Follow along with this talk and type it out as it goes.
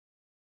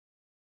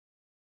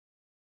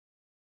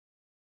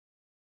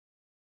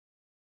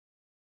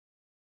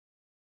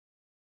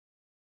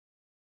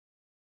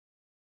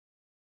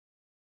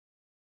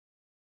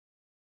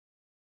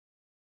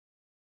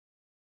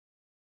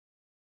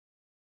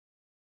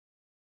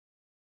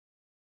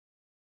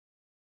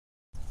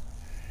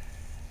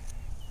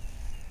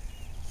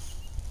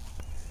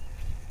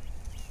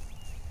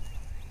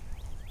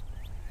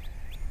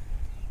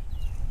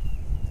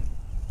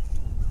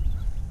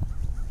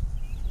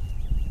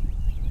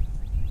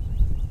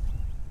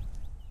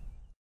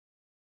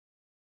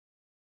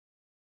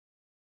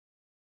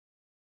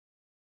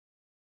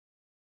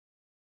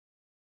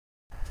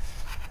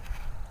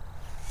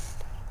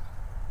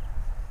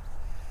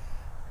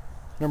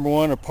Number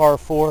 1, a par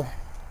 4.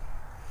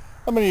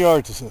 How many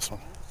yards is this one?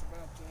 It's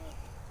about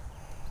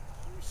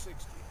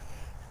 360.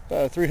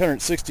 About a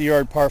 360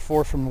 yard par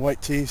 4 from the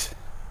white tees.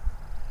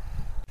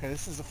 Okay,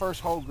 this is the first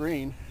hole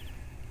green.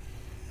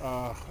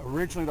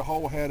 Originally the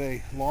hole had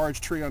a large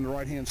tree on the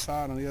right hand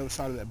side on the other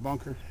side of that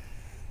bunker.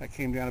 That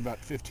came down about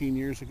 15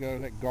 years ago.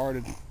 That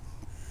guarded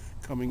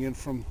coming in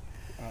from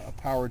a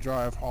power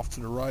drive off to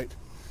the right.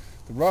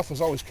 The rough was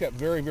always kept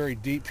very, very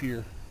deep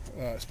here,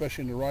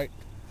 especially in the right.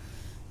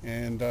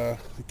 And the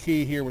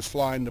key here was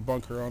flying the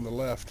bunker on the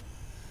left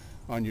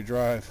on your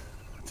drive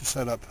to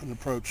set up an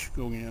approach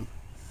going in.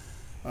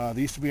 There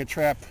used to be a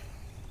trap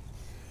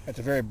at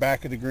the very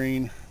back of the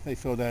green. They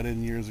filled that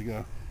in years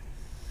ago.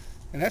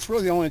 And that's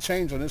really the only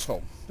change on this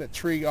hole. That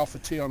tree off the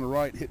tee on the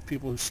right hit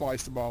people who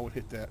sliced the ball would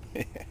hit that.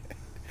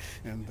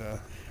 And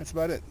that's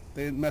about it.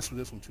 They didn't mess with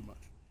this one too much.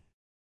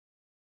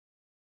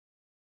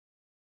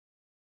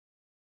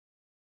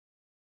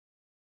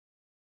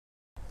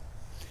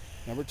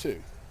 Number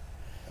 2,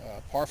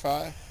 par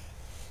 5,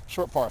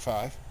 short par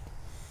 5.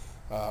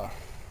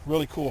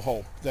 Really cool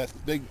hole. That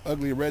big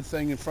ugly red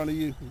thing in front of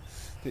you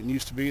didn't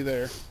used to be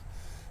there.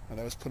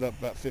 That was put up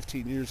about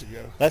 15 years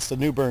ago. That's the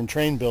New Bern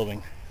train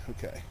building.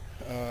 Okay.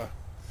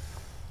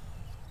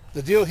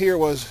 The deal here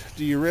was,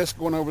 do you risk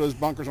going over those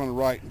bunkers on the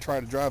right and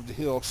try to drive the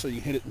hill so you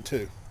hit it in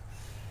 2?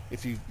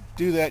 If you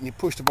do that and you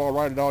push the ball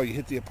right at all, you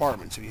hit the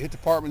apartments. If you hit the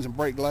apartments and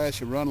break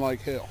glass, you run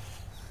like hell.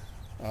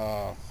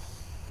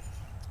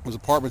 Those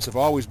apartments have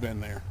always been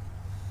there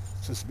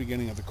since the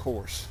beginning of the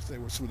course. They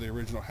were some of the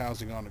original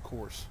housing on the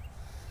course.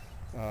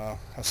 I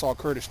saw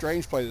Curtis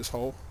Strange play this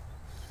hole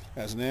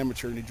as an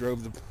amateur, and he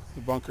drove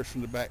the bunkers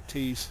from the back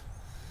tees.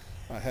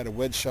 I had a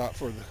wedge shot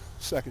for the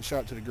second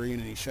shot to the green,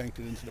 and he shanked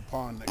it into the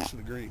pond next to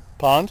the green.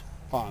 Pond?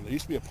 Pond. There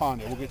used to be a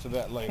pond there. We'll get to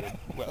that later.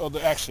 Well,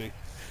 actually,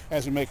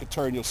 as we make a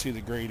turn, you'll see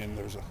the green, and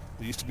there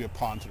used to be a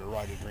pond to the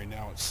right of the green.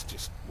 Now it's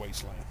just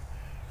wasteland.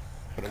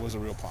 But it was a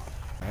real pond.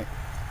 Right.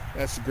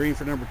 That's the green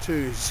for number 2.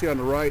 As you see on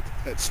the right,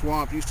 that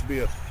swamp used to be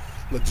a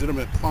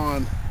legitimate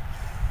pond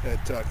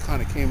that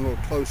kind of came a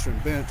little closer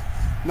and bent.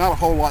 Not a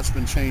whole lot's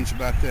been changed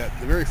about that.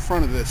 The very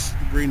front of this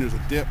green, there's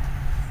a dip,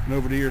 and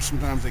over the years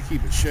sometimes they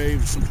keep it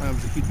shaved,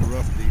 sometimes they keep the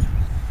rough deep.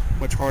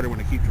 Much harder when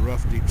they keep the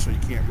rough deep so you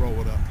can't roll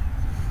it up.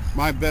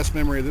 My best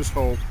memory of this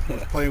hole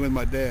was playing with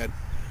my dad.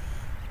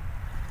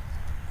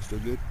 Still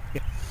good?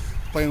 Yeah.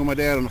 Playing with my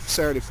dad on a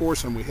Saturday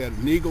foursome. We had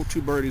an eagle,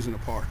 2 birdies, and a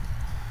par.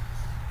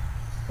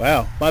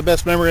 Wow. My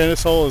best memory in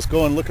this hole is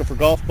going looking for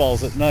golf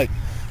balls at night.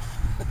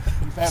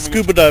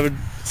 Scuba diving,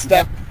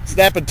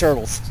 snapping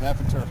turtles.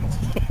 Snapping turtles.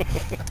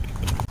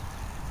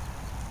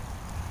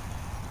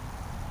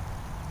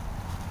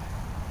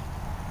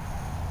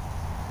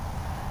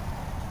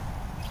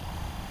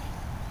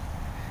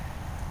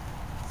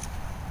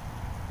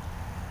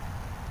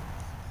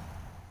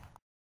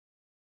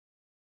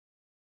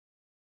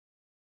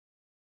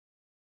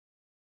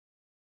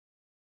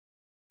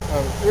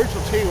 The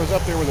original tee was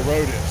up there where the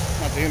road is,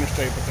 not the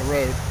interstate, but the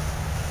road.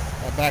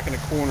 Back in the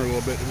corner a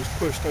little bit. It was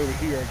pushed over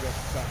here, I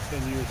guess, about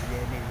 10 years ago,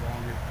 maybe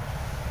longer.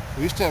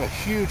 We used to have a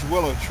huge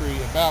willow tree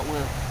about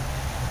where,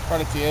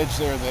 right at the edge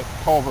there, that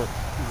culvert,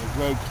 the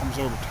road comes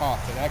over top,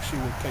 that actually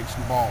would take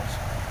some balls.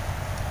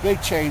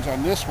 Big change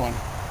on this one.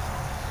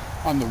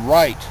 On the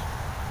right,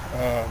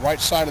 right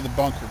side of the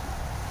bunker,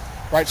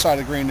 right side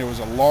of the green, there was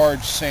a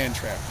large sand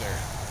trap there.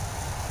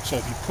 So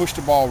if you pushed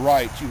the ball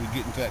right, you would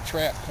get into that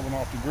trap coming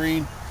off the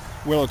green.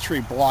 Willow tree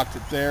blocked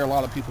it there. A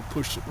lot of people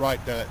pushed it right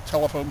to that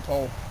telephone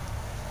pole.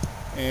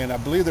 And I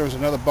believe there was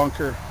another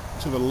bunker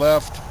to the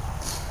left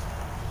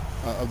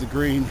of the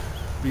green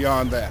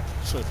beyond that.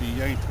 So if you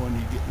yanked one,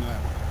 you get in that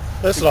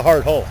one. This is a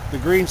hard hole. The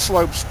green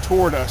slopes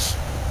toward us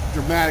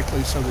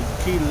dramatically, so the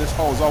key to this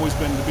hole has always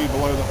been to be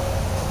below the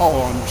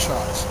hole on your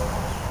shots.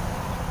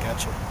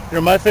 Gotcha. You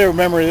know, my favorite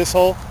memory of this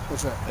hole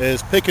What's that?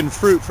 is picking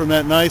fruit from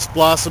that nice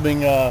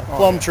blossoming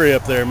plum tree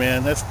up there,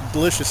 man. That's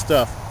delicious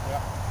stuff.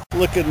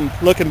 Yeah.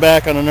 Looking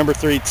back on a number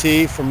 3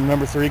 tee from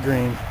number 3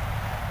 green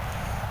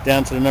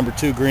down to the number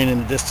 2 green in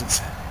the distance.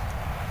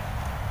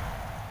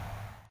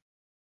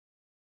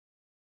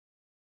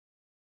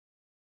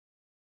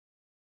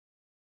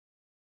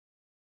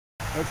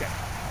 Okay.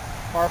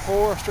 Par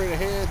 4, straight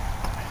ahead.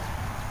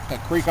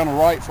 That creek on the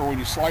right for when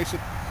you slice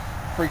it.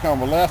 Creek on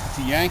the left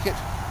if you yank it.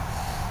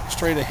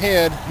 Straight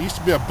ahead. There used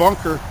to be a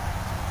bunker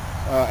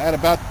at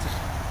about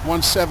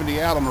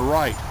 170 out on the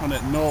right on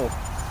that knoll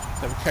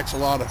that would catch a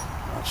lot of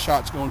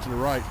shots going to the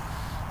right.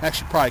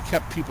 Actually probably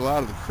kept people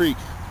out of the creek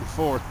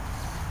before.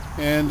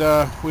 And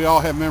we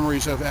all have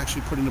memories of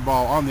actually putting the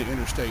ball on the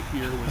interstate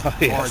here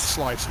with large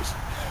slices.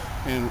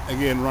 And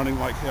again, running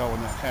like hell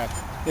when that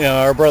happened.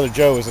 Yeah, our brother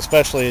Joe was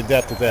especially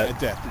adept at that.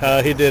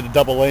 Adept. He did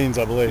double lanes,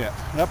 I believe. Yeah.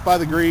 And up by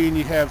the green,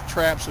 you have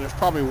traps, and there's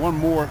probably one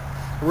more.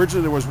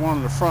 Originally, there was one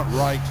in the front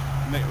right,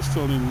 and that was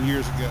filled in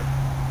years ago.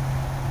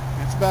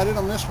 That's about it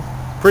on this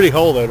one. Pretty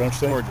hole, though, don't you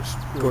think? Gorgeous.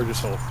 Gorgeous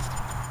hole.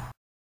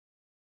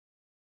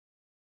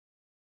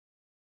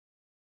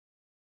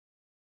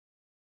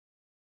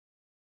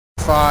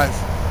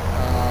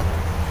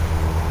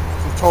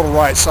 total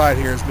right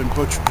side here has been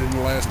butchered in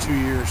the last 2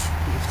 years.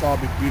 It's all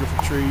big, beautiful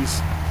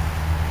trees.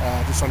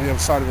 Just on the other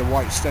side of the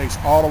white stakes,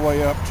 all the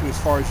way up to as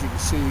far as you can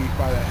see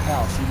by that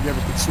house. You never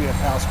could see that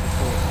house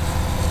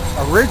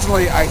before.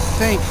 Originally, I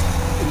think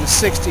in the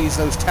 60s,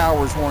 those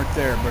towers weren't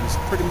there, but it's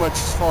pretty much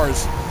as far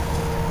as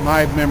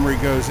my memory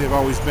goes, they've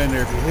always been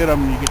there. If you hit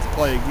them, you get to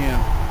play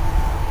again.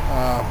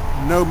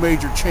 No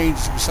major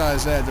changes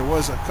besides that. There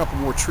was a couple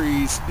more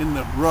trees in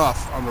the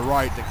rough on the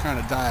right that kind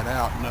of died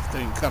out enough they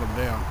didn't cut them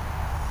down.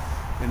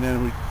 And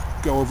then we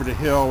go over the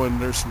hill and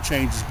there's some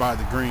changes by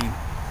the green.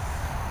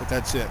 But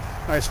that's it.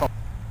 Nice hole.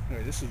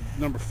 Anyway, this is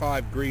number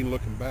 5 green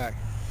looking back.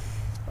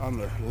 On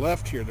the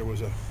left here there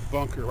was a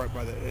bunker right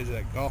by the edge of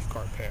that golf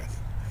cart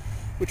path,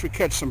 which would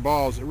catch some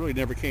balls that really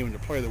never came into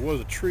play. There was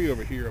a tree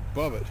over here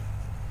above it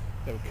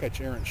that would catch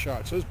errant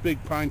shots. Those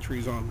big pine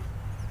trees on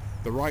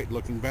the right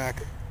looking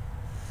back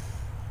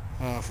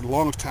for the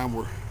longest time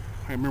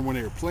I remember when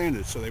they were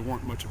planted, so they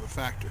weren't much of a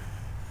factor.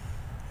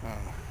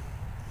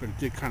 But it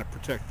did kind of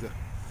protect the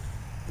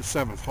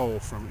 7th hole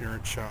from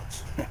errant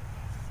shots.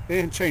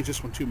 They didn't change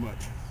this one too much.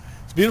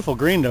 It's beautiful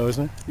green though,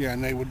 isn't it? Yeah,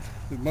 and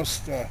the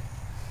most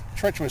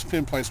treacherous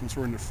pin placements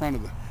were in the front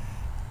of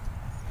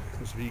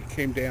because if you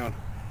came down,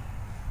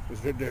 it was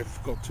very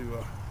difficult to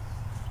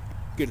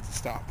get it to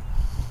stop.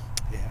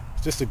 Yeah,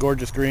 it's just a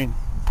gorgeous green.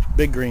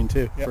 Big green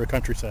too, yep. For a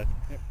countryside.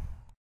 Yep.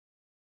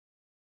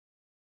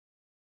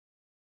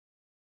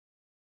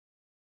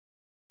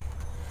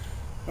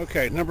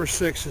 Okay, number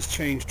 6 has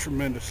changed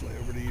tremendously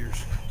over the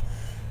years.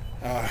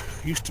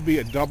 Used to be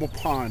a double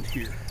pond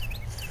here.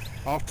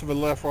 Off to the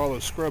left where all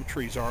those scrub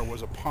trees are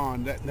was a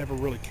pond. That never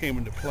really came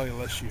into play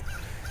unless you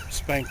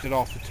spanked it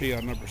off the tee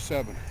on number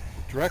 7.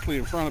 Directly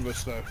in front of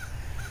us though,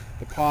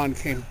 the pond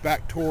came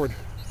back toward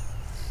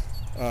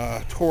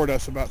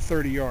us about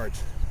 30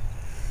 yards.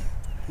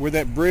 Where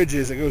that bridge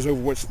is, it goes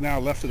over what's now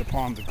left of the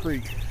pond, the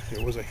creek.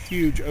 There was a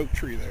huge oak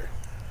tree there.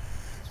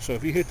 So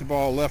if you hit the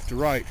ball left to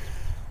right,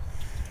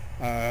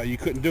 you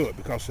couldn't do it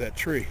because of that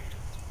tree.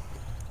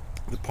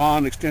 The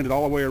pond extended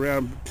all the way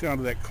around down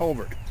to that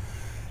culvert.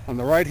 On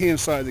the right hand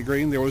side of the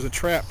green there was a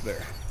trap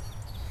there.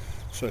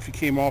 So if you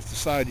came off the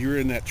side, you were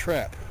in that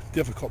trap.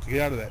 Difficult to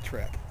get out of that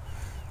trap.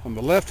 On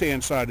the left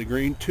hand side of the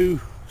green,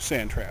 2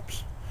 sand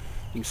traps.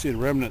 You can see the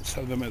remnants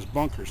of them as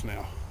bunkers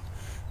now.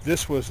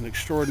 This was an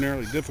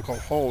extraordinarily difficult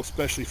hole,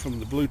 especially from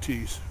the blue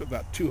tees,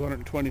 about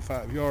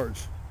 225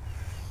 yards.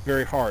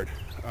 Very hard.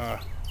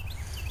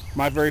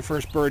 My very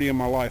first birdie in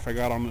my life I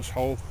got on this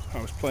hole. I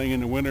was playing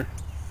in the winter.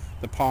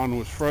 The pond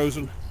was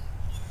frozen.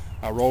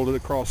 I rolled it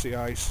across the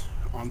ice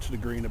onto the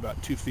green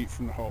about 2 feet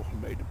from the hole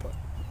and made the putt.